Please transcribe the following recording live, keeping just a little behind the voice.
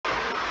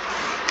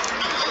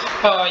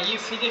ये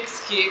फिजिक्स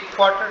के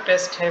quarter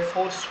test है।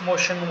 Force,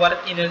 motion,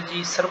 work,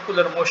 energy,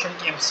 circular motion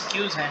के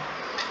एमसीक्यूज हैं।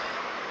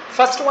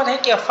 फर्स्ट वन है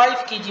क्या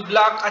 5 kg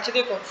ब्लॉक। अच्छा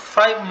देखो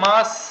 5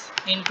 mass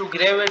into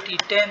gravity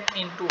 10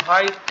 into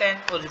height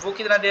 10 और वो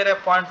कितना दे रहा है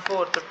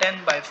 0.4 तो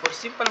 10/4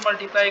 सिंपल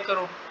मल्टीप्लाई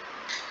करो।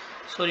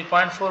 सॉरी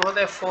 0.4 होता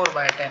है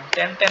 4/10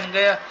 10 10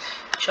 गया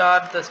 4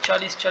 10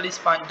 40 40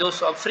 5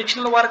 200। अब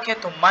फ्रिक्शनल वर्क है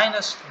तो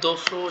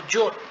 -200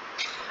 जोड़।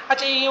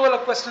 अच्छा ये वाला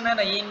क्वेश्चन है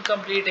ना ये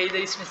इनकम्प्लीट है। इधर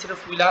इसमें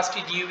सिर्फ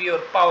वेलोसिटी दी हुई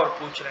और पावर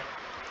पूछ रहे हैं।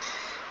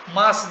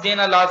 मास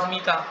देना लाजमी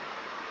था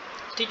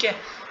ठीक है।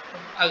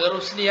 अगर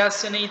उस लिहाज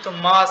से नहीं तो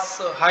मास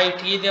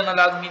हाइट ये देना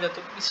लाजमी था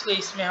तो इसलिए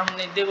इसमें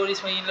हमने देखो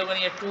इसमें इन लोगों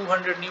ने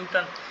 200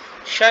 न्यूटन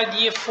शायद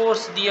ये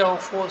फोर्स दिया हो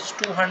फोर्स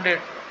 200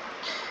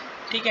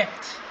 ठीक है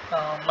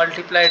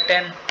मल्टीप्लाई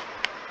 10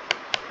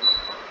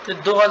 तो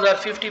 2000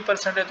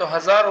 50% है तो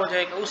 1000 हो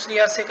जाएगा उस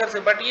लिहाज से कर सकते।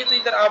 बट ये तो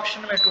इधर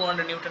ऑप्शन में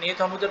 200 न्यूटन ये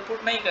तो हम उधर पुट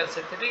नहीं कर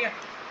सकते ठीक है।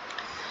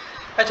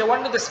 अच्छा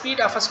what is the speed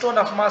of a stone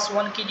of mass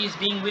 1 kg is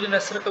being wheeled in a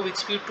circle with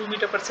speed 2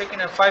 meter per second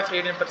and 5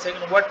 radian per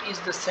second. What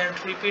is the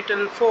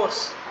centripetal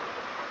force?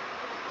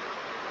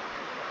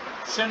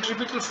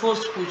 Centripetal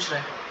force पूछ रहा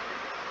है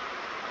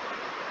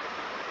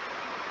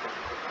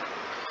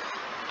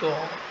तो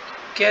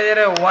क्या दे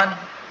रहा है 1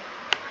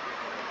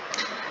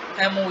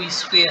 MOV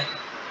square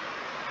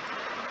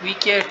V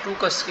क्या है 2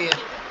 का square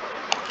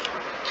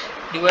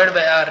divide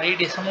by R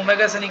radius हम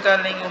ओमेगा से निकाल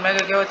लेंगे।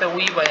 ओमेगा क्या होता है V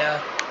बाय R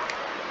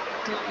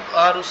 2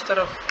 R उस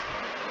तरफ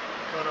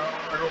और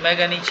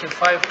ओमेगा नीचे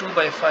 5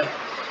 2/5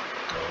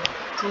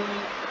 तो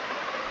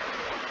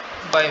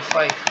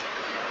 2/5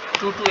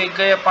 2 2 एक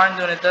गया 5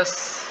 2 10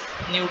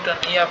 न्यूटन।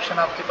 ये ऑप्शन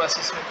आपके पास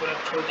इसमें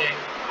करेक्ट हो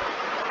जाएगा।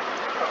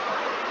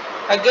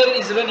 A girl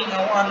is running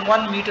on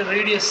 1 meter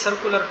radius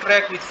circular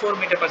track with 4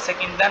 meter per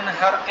second. Then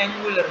her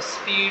angular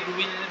speed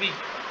will be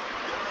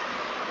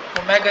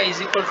omega is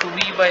equal to V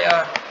by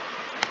R.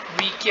 V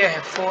क्या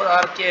है 4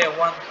 R क्या है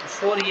 1 तो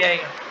 4 ही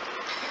आएगा।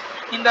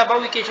 In the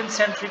above equation,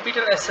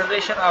 centripetal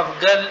acceleration of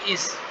girl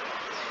is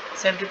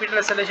centripetal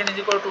acceleration is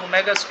equal to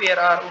omega square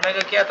R.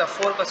 omega क्या था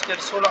 4 का square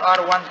 16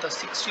 R 1 था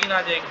 16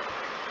 आ जाएगा।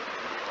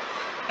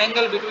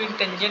 एंगल बिटवीन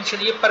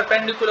टेंजेंशियल ये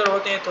परपेंडिकुलर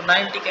होते हैं तो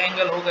 90 का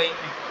एंगल होगा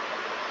इनमें।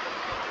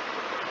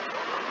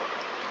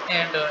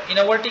 And in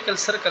a vertical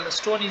circle, a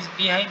stone is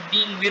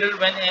being whirled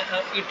when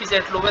it is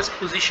at lowest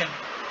position.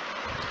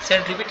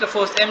 Centripetal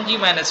force mg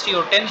minus t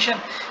और टेंशन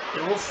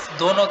वो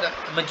दोनों का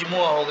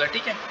मजमुआ होगा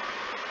ठीक है।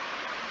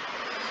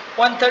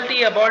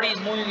 130 a body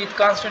is moving with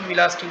constant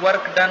velocity.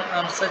 Work done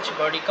on such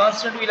body.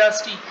 Constant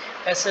velocity,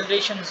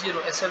 acceleration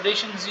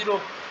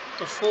 0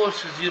 तो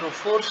force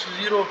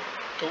 0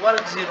 तो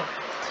work 0.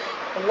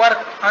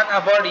 Work on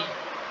a body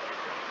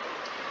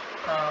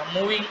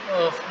moving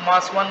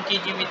mass 1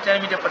 kg with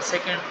 10 meter per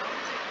second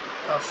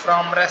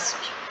from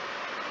rest.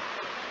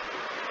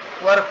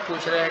 Work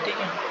पूछ रहा है ठीक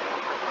है।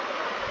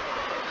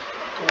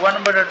 तो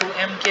 1/2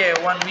 m क्या है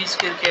 1 v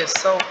स्क्वायर क्या है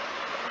 100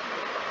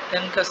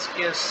 10 का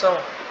स्क्वायर 100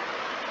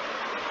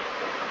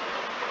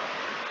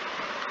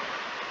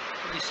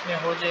 तो इसमें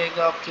हो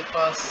जाएगा आपके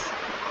पास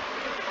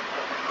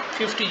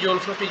 50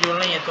 जूल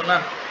नहीं है तो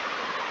ना।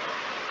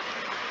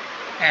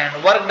 And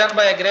work done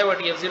by a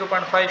gravity of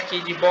 0.5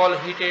 kg ball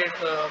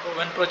heated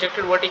when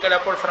projected vertical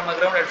upward from a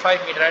ground at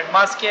 5 meter at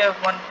mass क्या है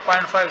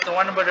 1.5 तो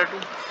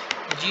 1/2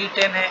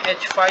 g10 है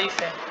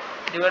h5 है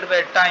divide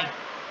by time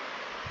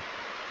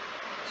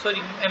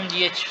sorry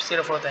mgh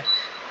सिर्फ होता है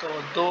तो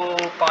 2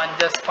 5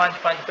 10 5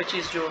 5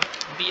 25 जो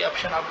बी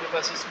ऑप्शन आपके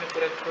पास इसमें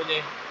करेक्ट हो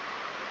जाए।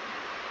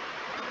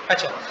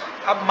 अच्छा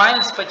अब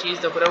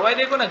 -25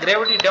 देखो ना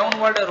ग्रेविटी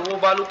डाउनवर्ड और वो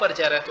बाल ऊपर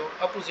जा रहा है तो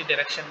अपोजिट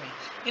डायरेक्शन में।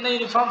 In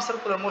uniform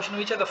circular motion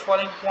which are the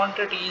following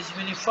quantity is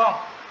uniform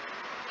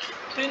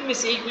तो इनमें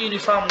से एक भी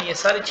यूनिफॉर्म नहीं है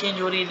सारी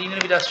चेंज हो रही है लीनियर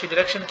वेलोसिटी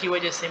डायरेक्शन की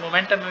वजह से।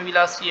 मोमेंटम में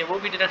वेलोसिटी है वो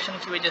भी डायरेक्शन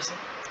की वजह से।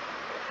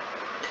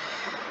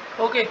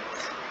 ओके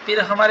फिर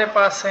हमारे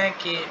पास है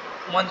कि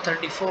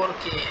 134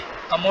 के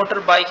a motor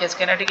bike has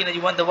kinetic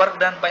energy when the work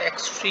done by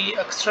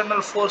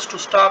external force to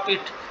stop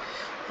it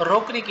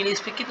रोकने के लिए इस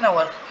पर कितना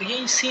वर्क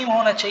यही सेम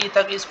होना चाहिए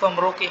ताकि इसको हम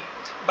रोके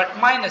बट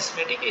माइनस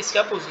में ठीक है इसके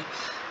opposite.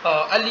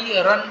 Ali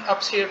run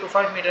upstairs to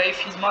 5 meter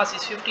if his mass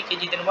is 50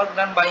 kg then work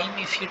done by him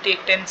if he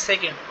take 10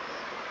 second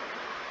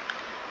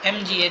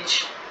mgh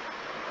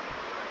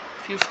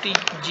 50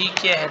 g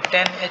क्या है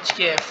 10 h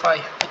क्या है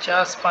 5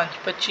 50 5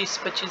 25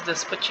 25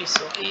 10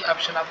 2500 ये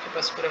ऑप्शन आपके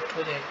पास करेक्ट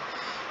हो जाएगा।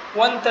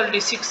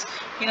 136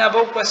 in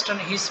above question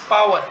his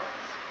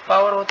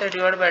power होता है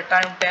डिवाइड बाय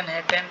टाइम 10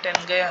 है 10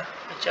 10 गया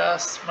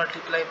 50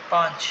 मल्टीप्लाई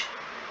 5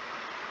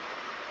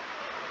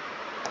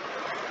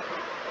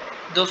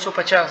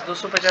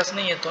 250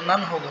 नहीं है तो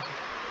नन होगा।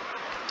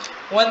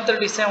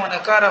 137 a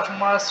car of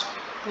mass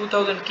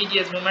 2000 kg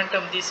has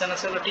momentum this and a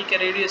ठीक है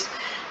रेडियस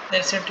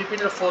देन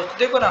सेंट्रीपिटल फोर्स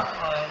देखो ना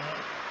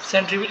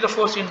centripetal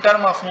force in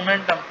term of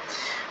momentum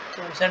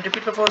तो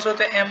सेंट्रीपिटल फोर्स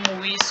होता है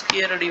mv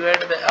square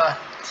divide by r।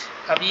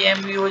 अब ये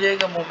mv हो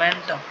जाएगा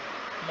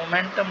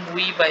मोमेंटम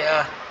v बाय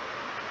r।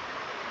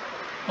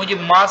 मुझे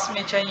मास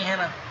में चाहिए है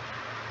ना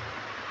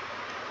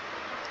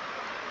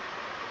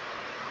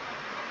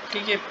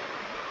ठीक है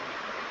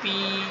p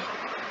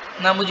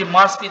ना मुझे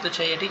मास भी तो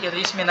चाहिए, ठीक है, तो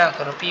इसमें ना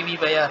करो पी वी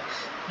बाई आर,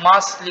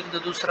 मास लिख दो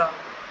दूसरा,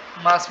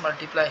 मास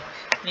मल्टीप्लाई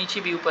नीचे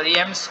भी ऊपर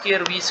एम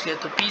स्क्र वी स्क्र,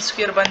 तो पी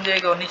स्क्र बन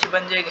जाएगा और नीचे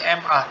बन जाएगा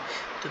एम आर।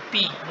 तो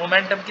पी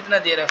मोमेंटम कितना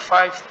दे रहा है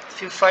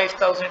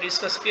 5000,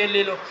 इसका स्क्वायर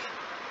ले लो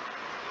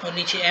और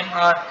नीचे एम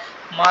आर,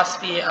 मास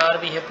भी है आर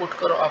भी है, पुट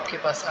करो आपके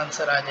पास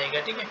आंसर आ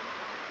जाएगा, ठीक है।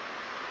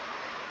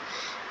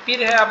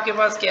 फिर है आपके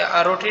पास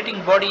क्या,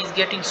 rotating body is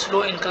getting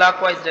slow in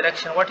clockwise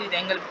direction, what is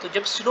angle, तो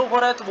जब स्लो हो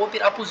रहा है तो वो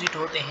फिर अपोजिट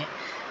होते हैं,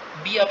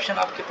 बी ऑप्शन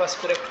आपके पास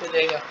करेक्ट हो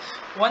जाएगा।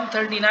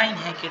 139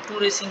 है कि to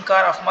racing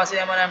car of mass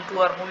m1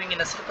 m2 are moving in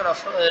a circle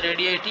of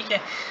radius, ठीक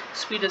है,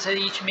 speed is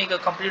each make a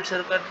complete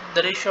circle,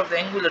 the ratio of the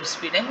angular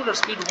speed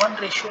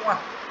 1:1।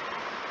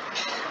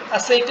 A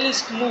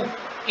cyclist move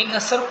in a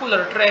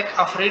circular track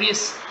of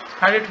radius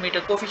 100 metre,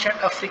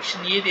 coefficient of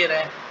friction ये दे रहा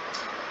है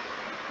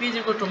p is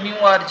equal to mu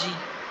R G,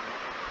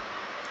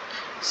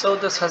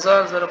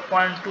 110,000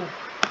 0.2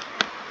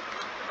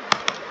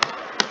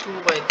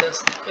 2/10,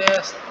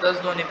 10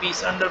 दूनी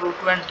 20,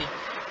 √20,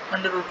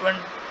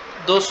 √20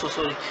 200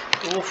 sorry,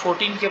 तो वो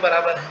 14 के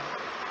बराबर है।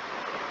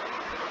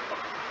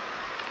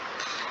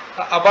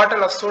 A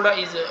bottle of soda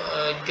is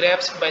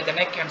grasped by the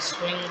neck and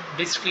swing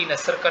briskly in a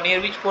circle.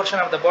 Near which portion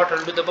of the bottle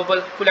do the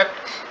bubble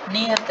collect?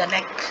 Near the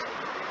neck.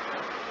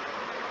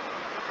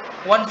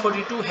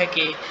 142 है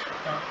कि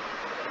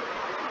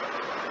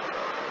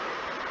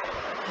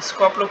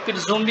इसको आप लोग फिर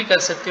जूम भी कर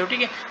सकते हो,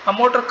 ठीक है। A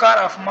motor car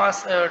of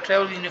mass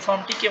travel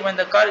uniform, ठीक है, when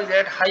the car is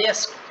eight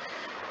highest,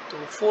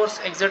 तो force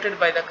exerted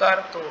by the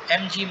car, तो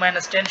mg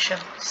minus tension,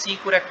 C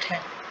correct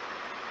है,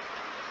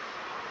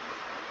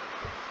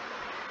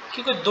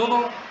 क्योंकि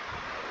दोनों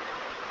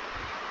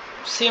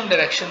सेम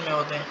डायरेक्शन में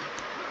होते हैं।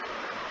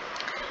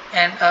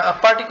 And a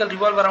particle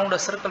revolve around a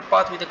circle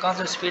path with a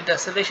constant speed, the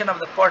acceleration of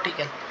the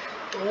particle,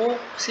 तो वो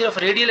सिर्फ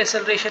रेडियल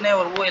एक्सेलरेशन है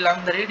और वो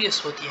अलोंग द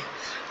रेडियस होती है।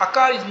 A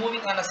car is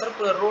moving on a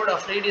circular road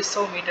of radius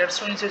 100 metre,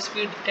 so in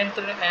speed 10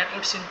 and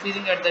it's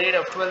increasing at the rate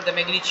of 12, the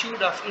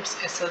magnitude of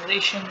its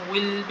acceleration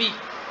will be.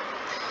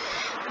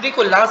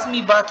 देखो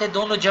लाजमी बात है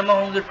दोनों जमा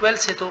होंगे 12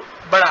 से तो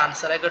बड़ा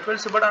आंसर आएगा, 12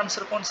 से बड़ा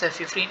आंसर कौन सा है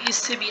 15,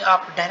 इससे भी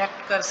आप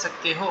डायरेक्ट कर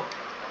सकते हो,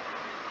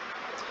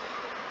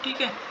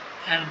 ठीक है।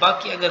 एंड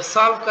बाकी अगर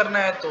सॉल्व करना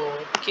है तो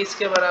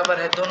किसके बराबर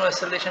है, दोनों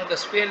एक्सेलरेशन का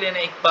स्क्वायर लेना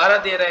है, एक 12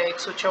 दे रहा है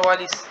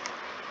 144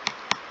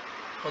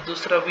 और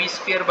दूसरा we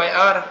square by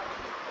are,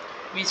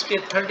 we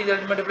square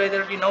 30 multiply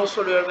 30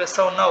 900 divide by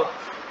 100 9,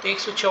 तो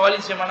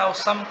 144 जमा 9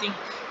 समथिंग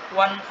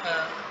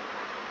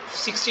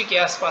 160 के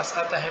आसपास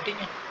आता है, ठीक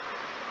है।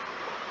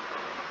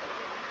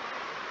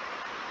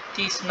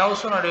 30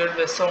 900 डिवाइड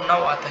बाई 100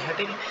 9 आता है,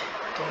 ठीक है।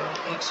 तो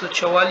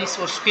 144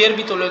 और स्क्वायर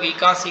भी तो लोग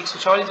 81,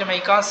 144 जमा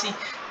 81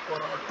 और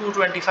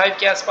 225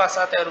 के आसपास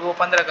आता है और वो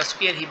 15 का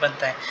स्क्वायर ही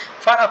बनता है।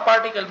 For a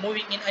particle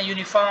moving in a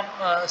uniform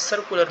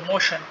circular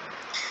motion,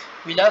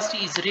 velocity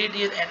is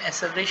radial and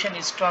acceleration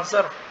is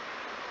transverse,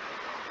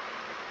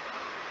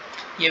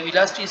 ये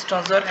velocity is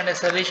transverse and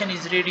acceleration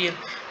is radial,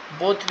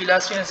 both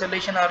velocity and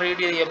acceleration are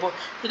radial, ये both,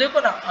 तो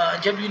देखो ना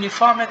जब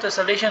uniform है तो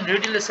acceleration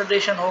radial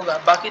acceleration होगा,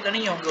 बाकी तो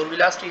नहीं होंगे, और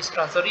velocity is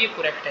transverse, ये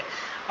करेक्ट है।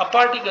 A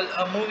particle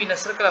move in a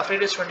circle of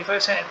radius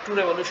 25 cm at 2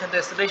 revolution,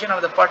 the acceleration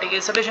of the particle,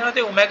 acceleration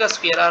होते हैं ओमेगा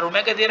स्क्वायर आर,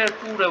 ओमेगा दे रहा है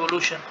 2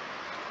 revolution,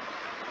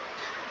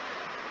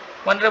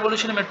 1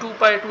 revolution में 2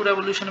 पाई, 2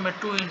 revolution में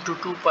 2 into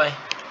 2 pi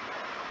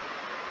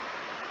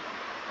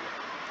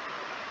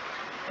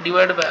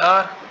divide by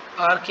are,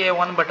 are के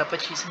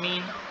 1/25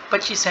 mean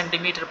 25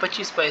 centimetre,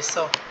 25 by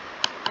 100,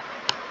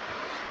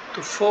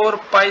 तो 4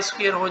 pi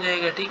square हो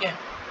जाएगा, ठीक है।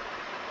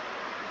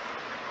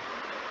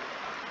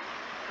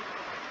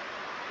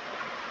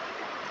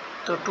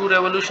 तो 2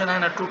 रेवोल्यूशन है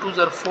ना, 2 2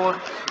 ज़र 4,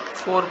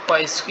 4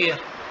 पाई स्क्वायर।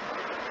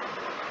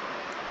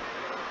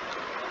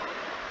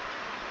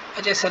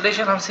 अच्छा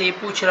एक्सेलरेशन हमसे ये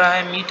पूछ रहा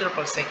है मीटर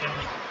पर सेकंड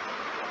में,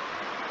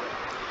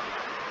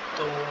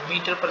 तो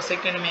मीटर पर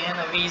सेकंड में है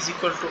ना v is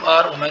equal to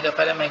are omega,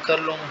 पहले मैं कर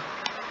लूँगा,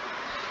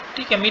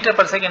 ठीक है। मीटर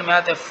पर सेकंड में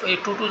आता है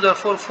 2 2 ज़र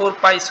 4, 4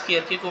 पाई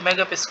स्क्वायर, क्योंकि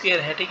ओमेगा पे स्क्वायर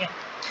है, ठीक है।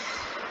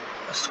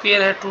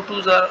 स्क्वायर है 2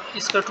 2 ज़र,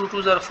 इसका 2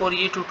 2 ज़र 4,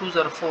 ये 2 2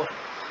 ज़र 4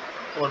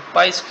 और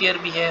पाई स्क्वायर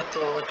भी है,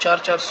 तो 4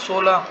 4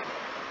 16,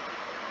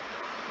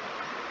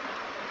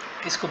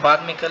 इसको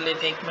बाद में कर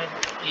लेते हैं, 1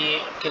 मिनट,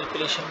 ये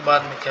कैलकुलेशन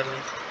बाद में कर लेते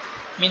हैं,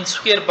 मीन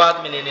स्क्वायर बाद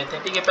में ले लेते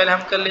हैं, ठीक है। पहले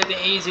हम कर लेते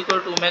हैं a is equal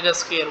to omega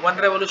square, 1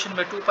 revolution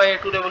में 2 पाई है,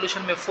 2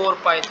 रेवोल्यूशन में 4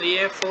 पाई, तो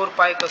ये 4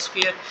 पाई का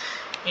स्क्वायर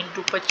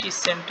इंटू 25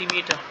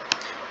 सेंटीमीटर,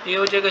 ये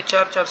हो जाएगा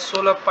 4 4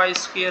 16 pi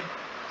square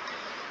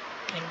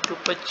into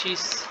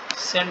 25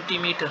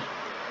 centimetre.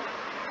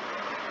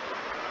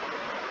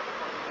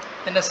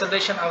 The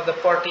acceleration of the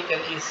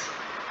particle is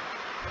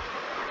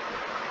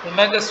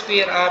omega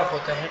square are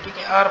होता है, ठीक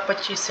है। आर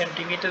 25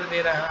 सेंटीमीटर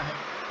दे रहा है,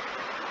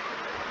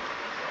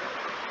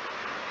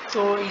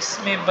 तो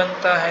इसमें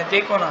बनता है,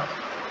 देखो ना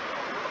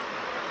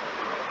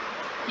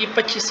ये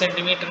 25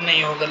 सेंटीमीटर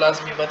नहीं होगा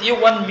लाजमी बात, ये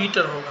 1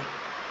 मीटर होगा।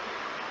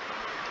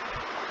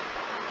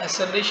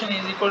 Acceleration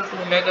is equal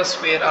to omega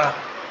square are,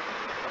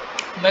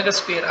 omega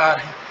square are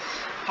है,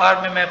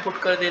 आर में मैं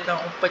पुट कर देता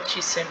हूँ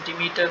 25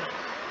 सेंटीमीटर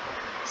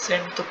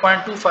तो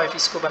 0.25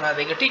 इसको बना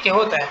देगा, ठीक है।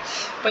 होता है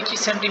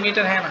 25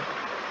 सेंटीमीटर है ना,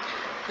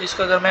 तो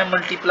इसको अगर मैं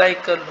मल्टीप्लाई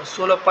कर लूँ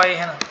 16 पाई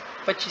है ना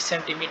 25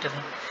 सेंटीमीटर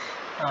है,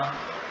 हाँ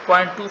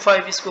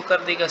 0.25 इसको कर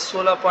देगा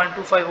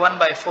 16.25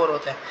 1/4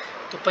 होता है,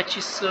 तो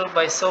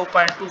 25/100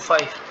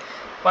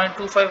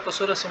 0.25 को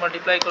 16 से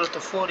मल्टीप्लाई करो तो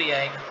 4 ही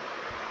आएगा,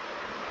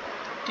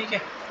 ठीक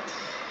है।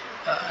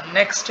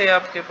 नेक्स्ट है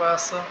आपके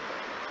पास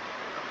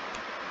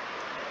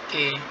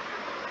कि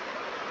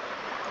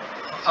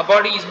a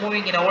body is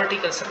moving in a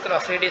vertical circle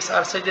of radius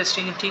r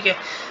suggesting, ठीक है,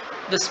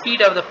 the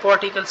speed of the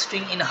particle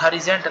string in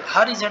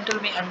horizontal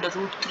में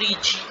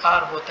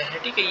 √3gr होता है,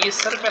 ठीक है। ये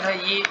सर्कल है,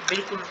 ये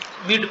बिल्कुल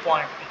मिड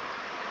पॉइंट पे।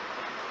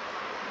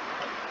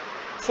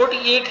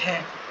 48 है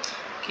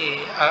कि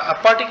a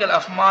particle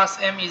of mass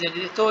m is,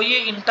 तो ये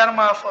इन टर्म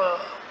ऑफ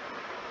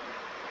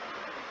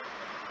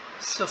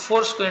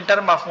फोर्स को इन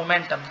टर्म ऑफ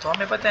मोमेंटम, तो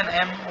हमें पता है ना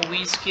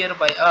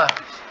mv²/r,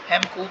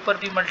 m को ऊपर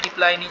भी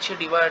मल्टीप्लाई नीचे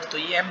डिवाइड, तो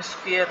ये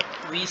m²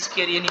 v²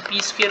 यानी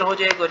p² हो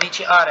जाएगा और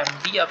नीचे rm,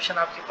 डी ऑप्शन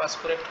आपके पास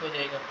करेक्ट हो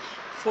जाएगा।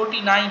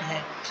 49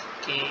 है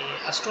कि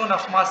a stone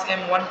of mass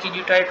m 1 kg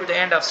tied to the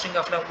end of string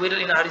of length whirl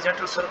in a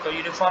horizontal circle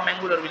uniform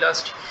angular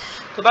velocity,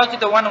 तो बाकी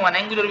तो 1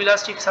 एंगुलर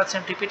वेलोसिटी के साथ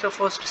सेंटीमीटर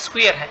फोर्स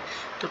स्क्वायर है,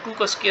 तो 2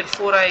 का स्क्वायर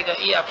 4 आएगा,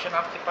 ये ऑप्शन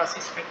आपके पास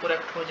इसमें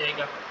करेक्ट हो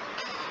जाएगा।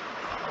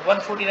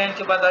 149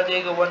 के बाद आ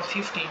जाएगा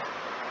 150,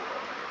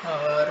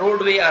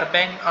 roadway are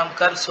banked on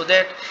curves so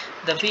that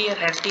the wear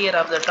and tear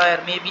of the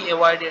tire may be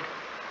avoided।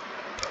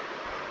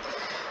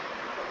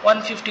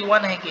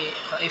 151 है कि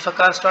if a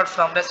car starts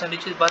from rest and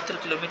reaches 72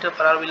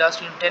 km/h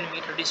velocity in 10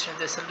 meter distance,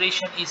 the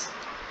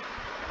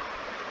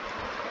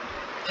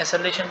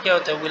acceleration क्या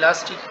होता है,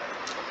 velocity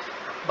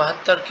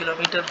 72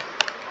 kilometre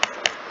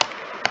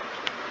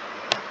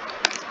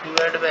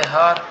divide by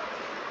हार,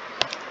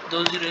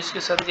 2 0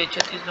 इसके साथ गए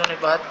 36 दूनी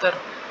 72,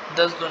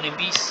 10 दूनी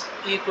 20,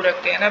 ये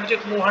करेक्ट है। An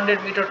object move 100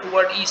 metre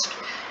toward east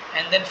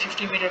and then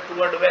 50 metre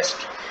toward waste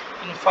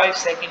in 5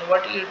 second,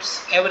 what it's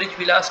average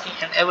velocity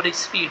and average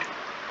speed.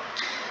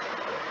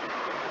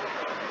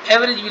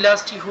 Average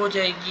velocity हो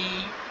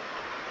जाएगी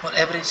और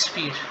average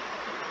speed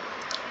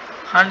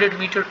 100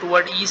 metre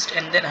toward east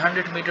and then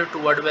 100 metre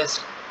toward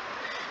waste,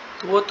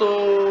 तो वो तो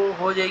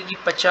हो जाएगी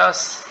 50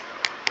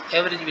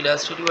 average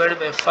velocity divide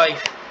by 5,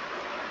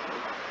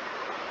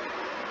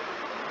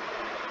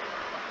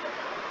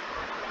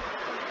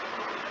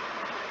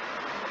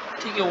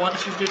 ठीक है।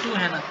 152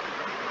 है ना,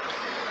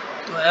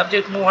 तो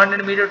object move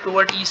 100 metre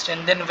toward east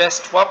and then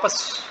waste, वापस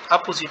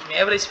अपोजिट में,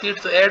 एवरेज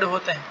स्पीड तो ऐड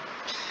होता है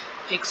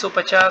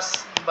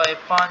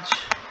 150/5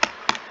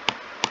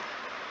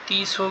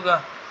 30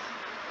 होगा,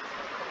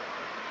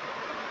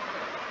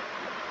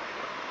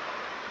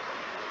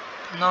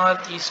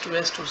 नॉर्थ ईस्ट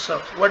वेस्ट और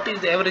south. What is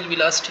the average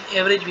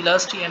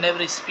velocity and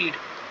average speed,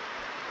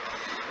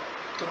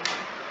 तो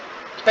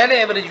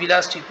पहले एवरेज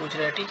वेलोसिटी पूछ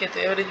रहा है, ठीक है, तो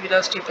एवरेज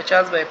वेलोसिटी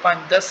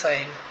 50/5 10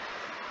 आएगा,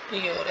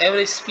 ठीक है, और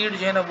एवरेज स्पीड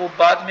जो है ना वो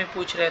बाद में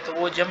पूछ रहा है, तो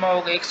वो जमा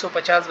होगा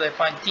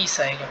 150/5 30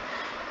 आएगा।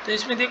 तो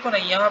इसमें देखो ना,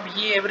 यहाँ भी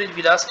ये एवरेज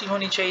वेलोसिटी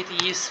होनी चाहिए थी,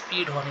 ये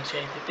स्पीड होनी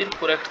चाहिए थी, फिर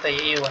करेक्ट था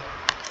ये A1।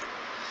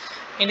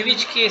 In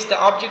which case the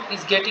object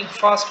is getting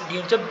fast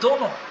due, जब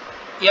दोनों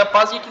या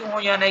पॉजिटिव हो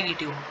या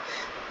नेगेटिव हो,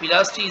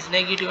 velocity is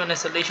negative and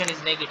acceleration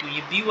is negative,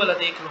 ये बी वाला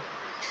देख लो।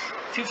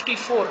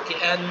 54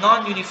 के non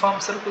uniform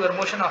circular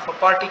motion of a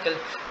particle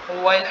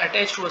while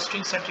attached to a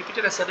string,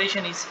 centripetal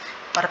acceleration is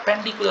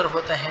perpendicular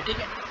होता है, ठीक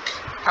है।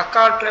 A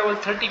car travel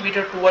 30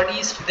 meter toward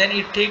east, then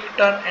it take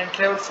turn and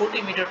travel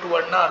 40 meter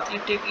toward north.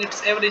 It take its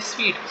average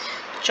speed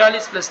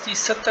 40 +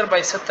 30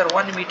 70/70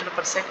 1 metre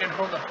पर second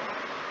होगा।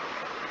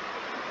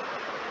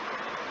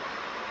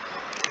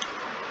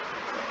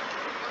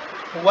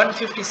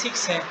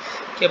 156 है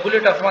कि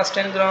bullet of mass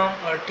 10 ग्राम,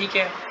 और ठीक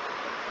है,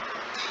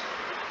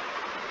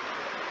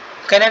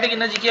 काइनेटिक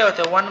एनर्जी क्या होता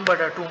है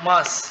 1/2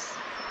 मास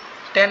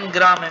 10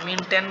 ग्राम है, मीन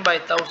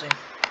 10/1000।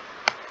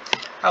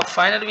 अब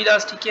फाइनल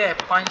वेलोसिटी क्या है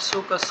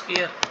 500 का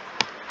स्क्वायर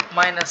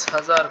माइनस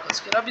 1000 का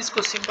स्क्वायर। अब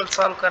इसको सिंपल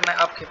सॉल्व करना है,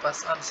 आपके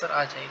पास आंसर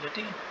आ जाएगा,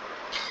 ठीक है।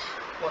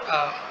 और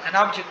an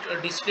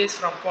object displace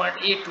from point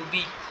A to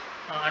B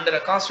under a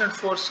constant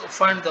force,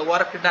 find the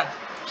work done.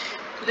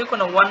 तो देखो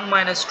ना 1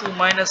 - 2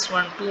 - 1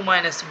 2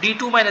 -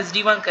 D2 -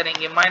 D1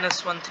 करेंगे,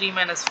 -1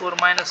 3 - 4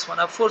 -1।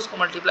 अब फोर्स को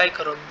मल्टीप्लाई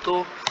करो, 2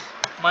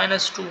 -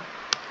 2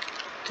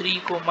 3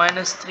 को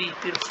 -3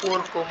 फिर 4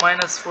 को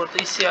 -4, तो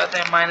इससे आता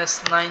है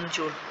 -9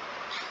 joule.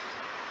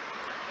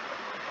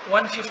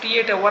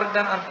 158 a work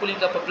done on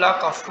pulling up a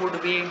block of wood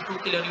weighing 2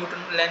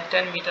 kilonewton, length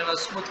 10 meter on a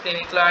smooth plane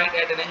inclined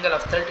at an angle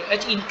of 30।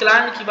 अच्छा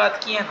इंक्लाइंड की बात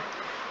की है ना,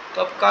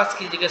 तो अब कास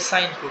की जगह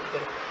साइन पुट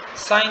करो,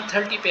 साइन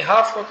 30 पे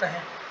हाफ होता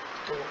है,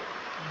 तो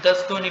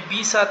 10 दूनी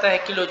 20 आता है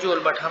किलो जूल,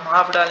 बट हम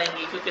हाफ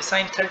डालेंगे क्योंकि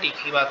साइन 30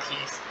 की बात की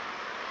है।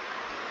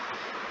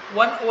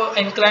 1 वो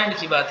इंक्लाइंड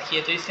की बात की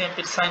है, तो इसे हम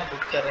फिर साइन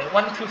पुट कर रहे हैं।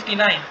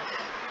 159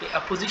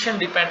 अपोजिशन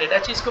डिपेंडेंट।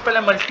 अच्छा इसको पहले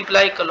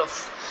मल्टीप्लाई कर लो,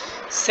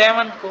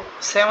 7 को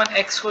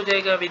 7x हो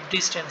जाएगा विद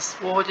डिस्टेंस,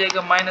 वो हो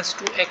जाएगा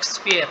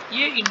 -2x²।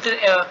 ये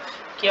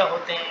क्या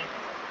होते हैं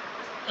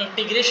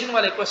इंटीग्रेशन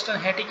वाले क्वेश्चन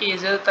है, ठीक है, ये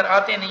ज़्यादातर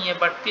आते नहीं है,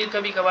 बट फिर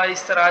कभी कभार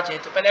इस तरह आ जाए।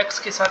 तो पहले x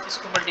के साथ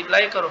इसको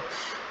मल्टीप्लाई करो,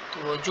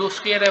 तो जो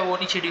स्क्वायर है वो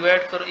नीचे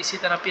डिवाइड करो, इसी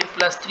तरह फिर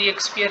प्लस 3x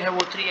स्क्वायर है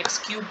वो 3x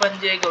क्यूब बन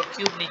जाएगा और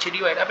क्यूब नीचे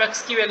डिवाइड। अब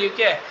x की वैल्यू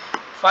क्या है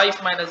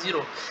 5 माइनस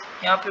 0,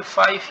 यहाँ पे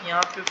 5,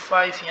 यहाँ पे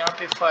 5, यहाँ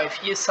पे 5,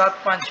 ये 7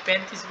 5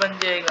 35 बन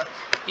जाएगा,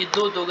 ये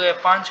 2 2 गए,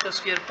 5 का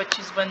स्क्वायर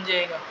 25 बन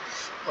जाएगा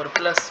और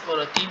प्लस और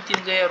 3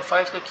 3 गए और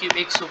 5 का क्यूब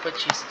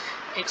 125,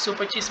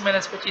 125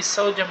 माइनस 25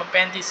 100 जमा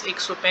 35,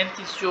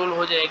 135 जूल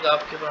हो जाएगा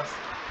आपके पास।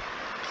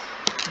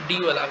 डी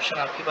वाला ऑप्शन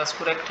आपके पास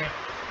करेक्ट है।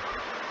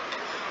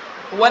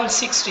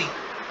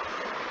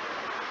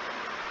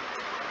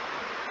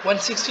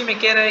 160 में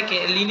कह रहा है कि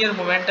linear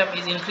momentum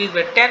is increase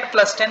by 10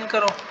 plus 10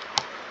 करो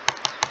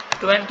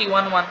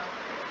 21 1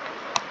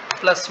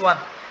 प्लस 1,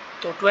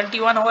 तो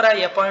 21 हो रहा है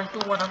या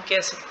 0.21 हम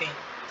कह सकते हैं।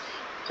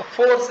 तो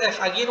फोर्स एफ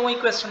अगेन वही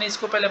क्वेश्चन है,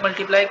 इसको पहले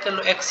मल्टीप्लाई कर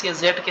लो एक्स या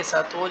जेड के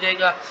साथ, तो हो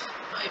जाएगा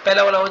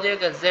पहला वाला हो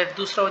जाएगा जेड,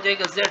 दूसरा हो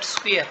जाएगा जेड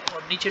स्क्वायर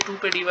और नीचे 2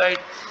 पे डिवाइड।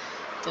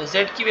 तो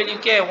जेड की वैल्यू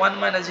क्या है 1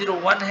 माइनस 0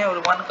 1 है और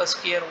 1 का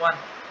स्क्वायर 1,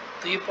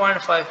 तो ये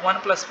 0.5 1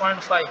 प्लस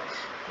 0.5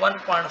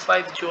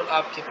 1.5 जूल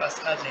आपके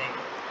पास आ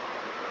जाएगा।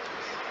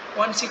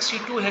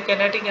 162 है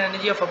kinetic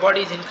energy of a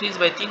body is increase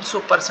by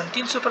 300%,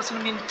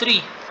 300% mean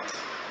 3,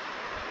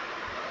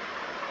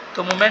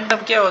 तो मोमेंटम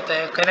क्या होता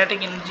है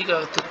काइनेटिक एनर्जी का,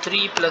 तो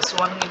 3 प्लस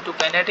 1 इंटू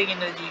काइनेटिक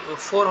एनर्जी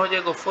 4 हो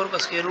जाएगा, 4 का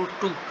स्क्वायर रूट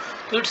 2,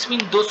 तो इट्स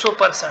मीन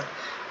 200%।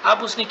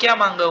 अब उसने क्या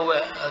मांगा हुआ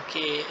है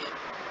कि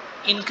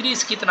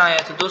इंक्रीज कितना आया,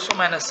 तो 200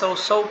 माइनस 100,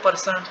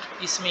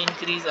 100% इसमें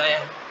इंक्रीज आया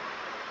है।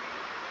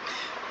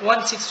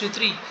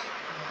 163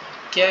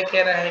 क्या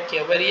कह रहा है कि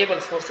वेरिएबल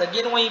फोर्स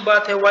अगेन वही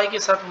बात है, y के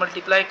साथ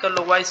मल्टीप्लाई कर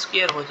लो y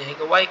स्क्वायर हो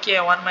जाएगा, y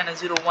क्या है 1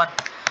 माइनस 0 1,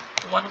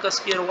 तो 1 का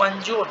स्क्वायर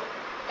 1 जोड़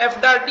एफ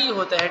डॉट डी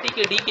होता है, ठीक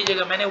है, डी की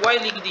जगह मैंने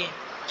y लिख दिए।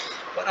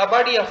 और a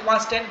body of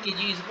mass 10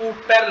 kg is move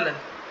parallel,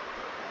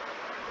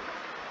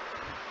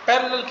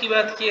 parallel की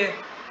बात की है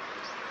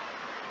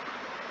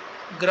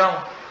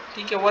ग्राउंड,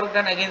 ठीक है, वर्क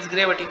डन अगेंस्ट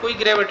ग्रेविटी, कोई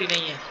ग्रेविटी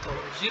नहीं है तो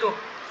 0,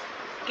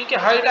 ठीक है,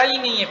 हाइट आई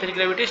नहीं है, फिर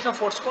ग्रेविटेशनल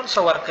फोर्स कौन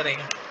सा वर्क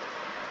करेगा।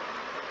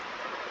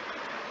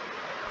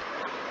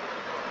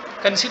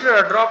 Consider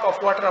a drop of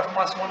water of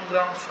mass 1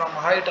 gram from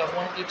height of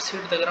 1 ellipse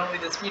hit the ground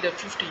with a speed of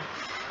 50.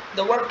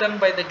 The work done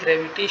by the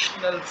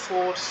gravitational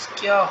force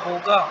क्या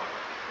होगा?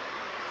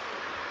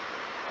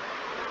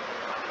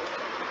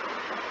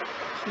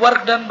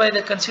 Work done by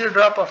the considered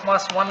drop of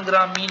mass 1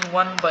 gram mean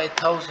 1 by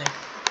 1000.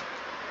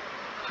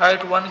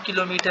 Height 1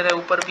 kilometre है,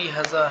 ऊपर भी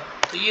 1000,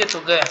 तो ये तो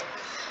गया।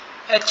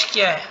 h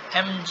क्या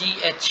है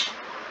mgh,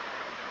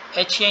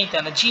 h यही था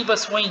ना, g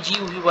बस वही g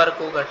हुई वर्क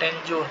होगा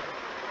 10 जूल,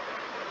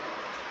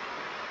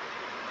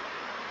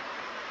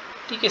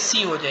 ठीक है,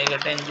 c हो जाएगा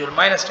 10 जूल,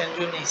 माइनस 10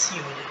 जूल नहीं c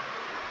हो जाएगा।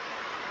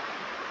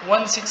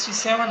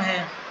 167 है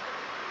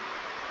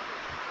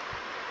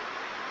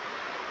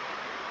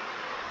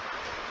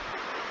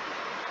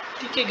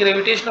ठीक है,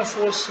 gravitational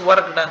force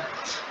work done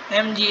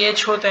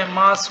mgh होता है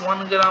मास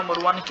 1 ग्राम और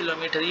 1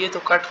 किलोमीटर, ये तो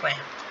कट रहे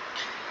हैं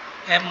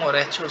m और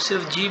h और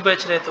सिर्फ g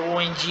बच रहे, तो वो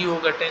वही g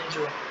होगा 10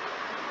 joule.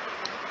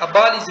 A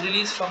ball is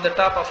released from the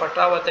top of a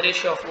tower, the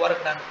ratio of work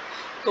done,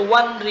 तो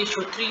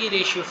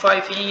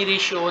 1:3:5 यही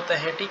रेशियो होता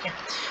है, ठीक है।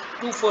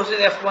 2 फोर्सेज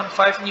F1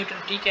 5 न्यूटन,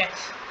 ठीक है,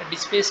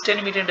 displace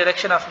 10 metre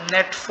direction of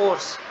net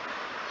force,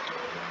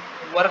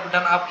 work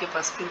done आपके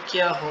पास फिर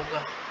क्या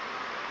होगा,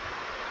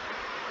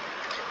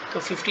 तो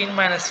 15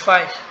 माइनस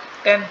 5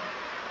 10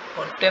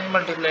 और 10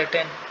 मल्टीप्लाई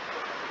 10,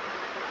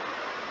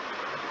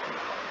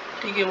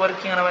 ठीक है,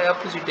 वर्क यहाँ हमारे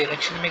अपोजिट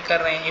डायरेक्शन में कर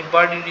रहे हैं।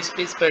 Body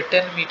displace bye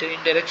 10 metre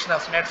in direction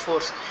of net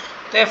force,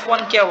 तो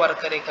F1 क्या वर्क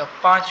करेगा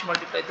 5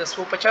 मल्टीप्लाई 10,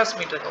 वो 50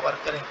 मीटर का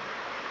वर्क करेगा,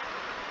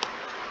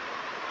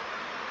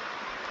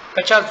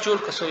 50 जूल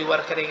का सोई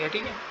वर्क करेगा,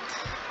 ठीक है।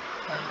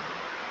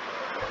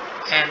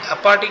 And a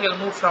particle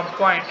move from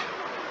point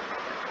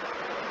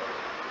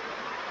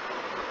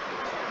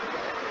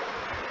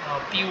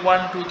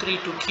P1 2 3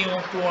 to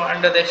Q2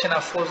 under the action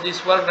of force,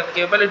 this work done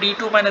के पहले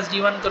D2 माइनस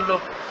D1 कर लो,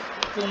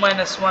 2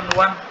 माइनस 1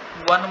 1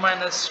 1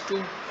 माइनस 2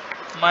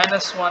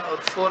 माइनस 1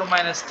 और 4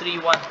 माइनस 3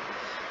 1,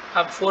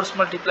 अब फोर्स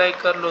मल्टीप्लाई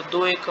कर लो,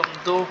 2 एकम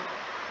 2,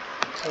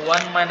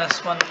 1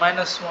 माइनस 1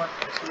 माइनस 1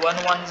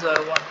 1 1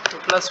 0 1, तो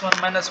प्लस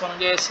 1 माइनस 1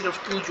 गए,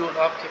 सिर्फ 2 जूल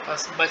आपके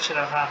पास बच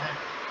रहा है।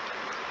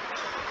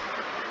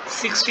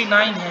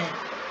 69 है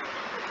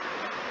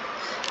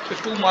कि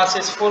 2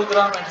 masses 4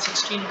 gram and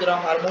 16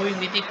 gram R moving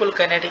with equal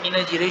kinetic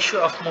energy,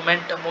 ratio of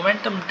momentum,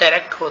 momentum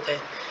direct होता है,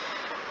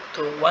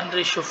 तो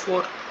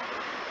 1:4,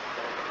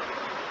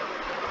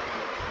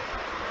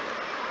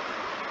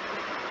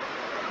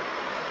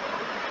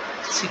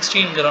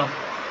 16 ग्राम,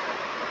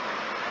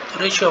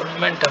 रेशियो ऑफ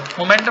मोमेंटम,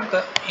 मोमेंटम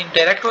का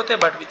इनडायरेक्ट होता है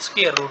बट विद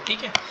स्क्वायर रूट,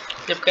 ठीक है,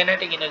 जब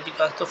काइनेटिक एनर्जी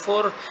का, तो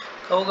 4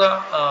 का होगा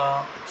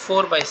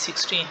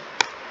 4/16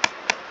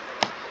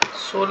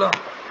 16,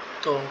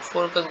 तो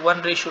 4 का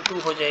 1:2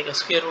 हो जाएगा,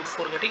 स्क्वायर रूट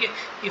 4 का, ठीक है।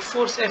 If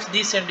force F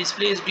this and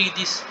displace D,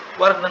 this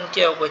work done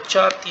क्या होगा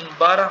 4 3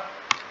 12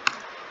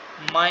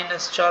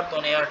 माइनस 4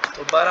 2 8,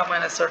 तो 12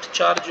 माइनस 8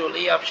 4 जूल,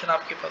 ये ऑप्शन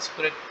आपके पास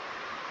करेक्ट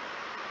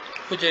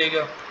हो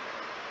जाएगा।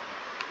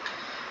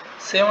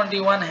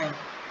 71 है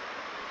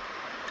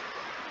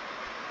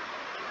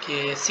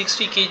कि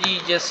 60 kg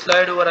just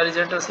slide over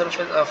horizontal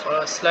surface of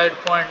a slide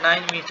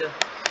 0.9 meter.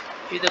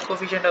 If the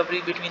coefficient of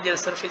break between their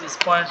surface is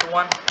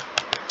 0.1,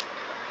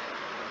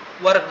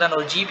 work done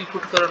और जी भी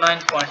पुट करो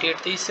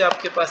 9.8, तो इससे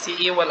आपके पास ये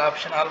ए वाला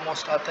ऑप्शन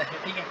ऑलमोस्ट आता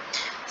है। ठीक है,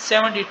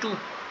 72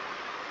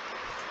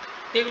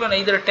 देख लो ना,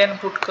 इधर 10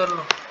 पुट कर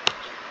लो,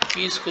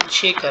 इसको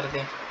 6 कर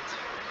दें,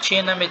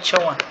 6 ना में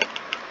 54,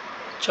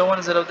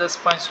 54 ज़रा 10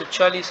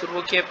 540 और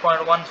वो क्या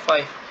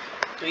 0.15,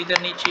 तो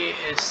इधर नीचे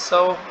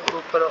 100 और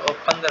ऊपर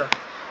 15,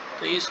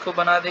 तो इसको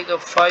बना देगा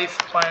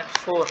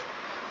 5.4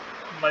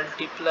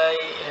 मल्टीप्लाई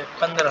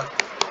 15,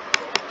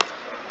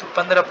 तो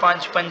 15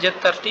 5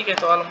 75। ठीक है,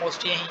 तो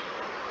ऑलमोस्ट यही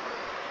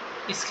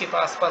इसके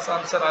पास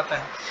आंसर आता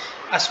है।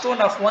 A stone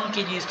of 1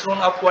 kg is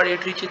thrown upward,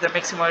 it reaches the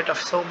maximum height of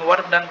some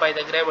work done by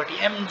the gravity.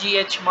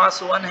 mgh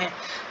मास 1 है,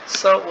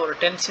 100 और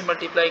 10 से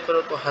मल्टीप्लाई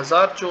करो तो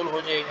 1000 जूल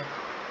हो जाएगा।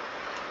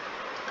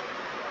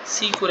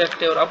 सी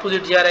करेक्ट है, और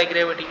अपोजिट जा रहा है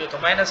ग्रेविटी के, तो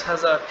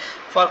 -1000।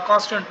 For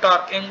constant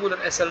torque,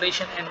 angular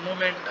acceleration and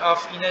movement of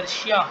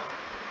inertia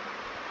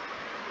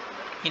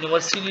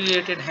inversely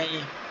related है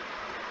ये।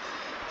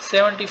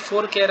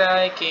 74 कह रहा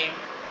है कि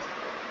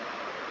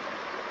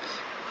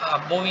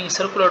moving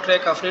circular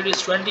track of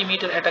radius 20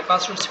 meter at a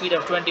constant speed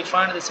of 20,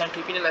 find the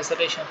centripetal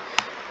acceleration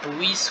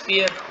v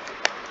square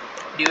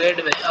divided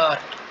by r,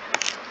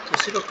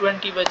 तो सिर्फ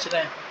 20 बच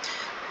रहे हैं।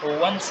 तो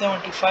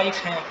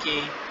 175 है कि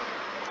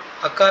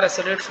a car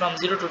accelerates from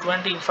 0 to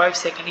 20 in 5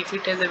 seconds if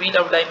it has a wheel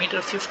of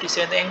diameter 50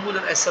 cm, the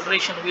angular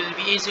acceleration will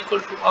be is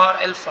equal to r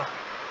alpha,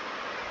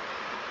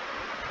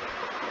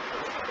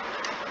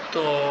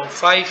 तो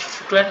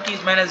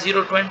 520 minus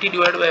 0 20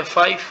 divided by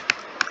 5,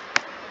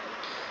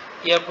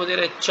 ये आपको दे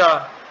रहा है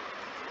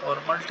 4 और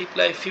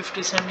मल्टीप्लाई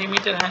 50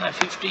 सेंटीमीटर है ना,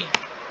 50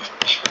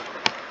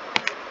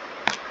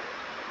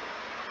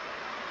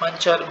 1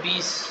 4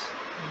 20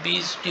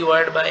 20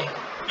 डिवाइड बाय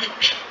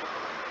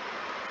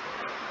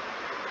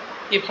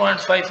ये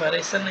 0.5 आ रहा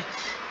है सर, नहीं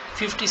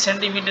 50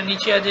 सेंटीमीटर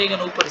नीचे आ जाएगा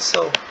ना, ऊपर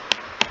 100,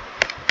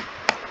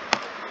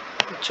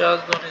 50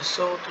 दूनी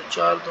 100, तो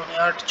 4 दूनी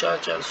 8 4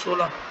 4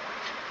 16,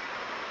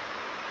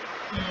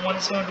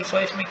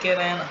 175 में कह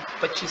रहे हैं ना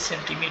 25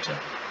 सेंटीमीटर,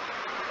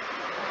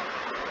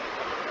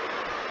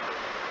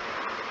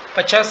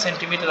 50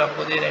 सेंटीमीटर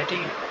आपको दे रहा है। ठीक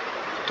है,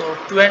 तो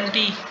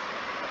 20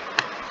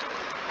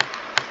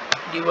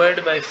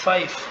 डिवाइड बाय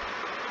 5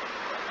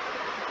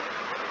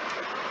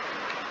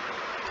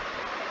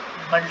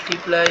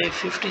 मल्टीप्लाई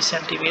 50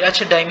 सेंटीमीटर,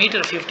 अच्छा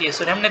डायमीटर 50 है,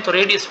 सर हमने तो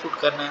रेडियस पुट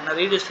करना है ना,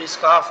 रेडियस तो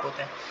इसका हाफ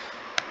होता है,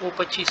 वो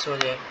 25 हो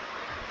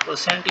जाएगा, तो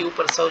सेंटी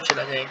ऊपर 100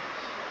 चला जाएगा,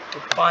 तो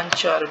 5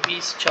 4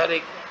 20 4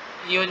 1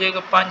 ये हो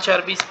जाएगा 5 4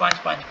 20 5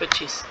 5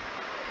 25,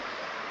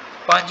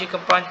 5 1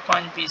 5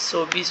 5 20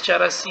 100 20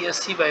 4 80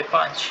 80 बाई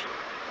 5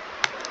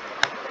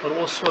 और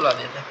वो 16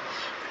 देता है।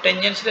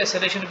 टेंजेंशियल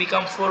एक्सेलरेशन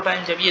बिकम 4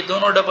 टाइम, जब ये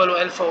दोनों डबल हो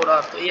अल्फा और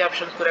आर, तो ये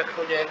ऑप्शन करेक्ट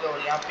हो जाएगा, और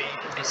यहाँ पे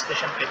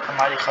डिस्कशन पे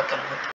हमारी ख़त्म होती है।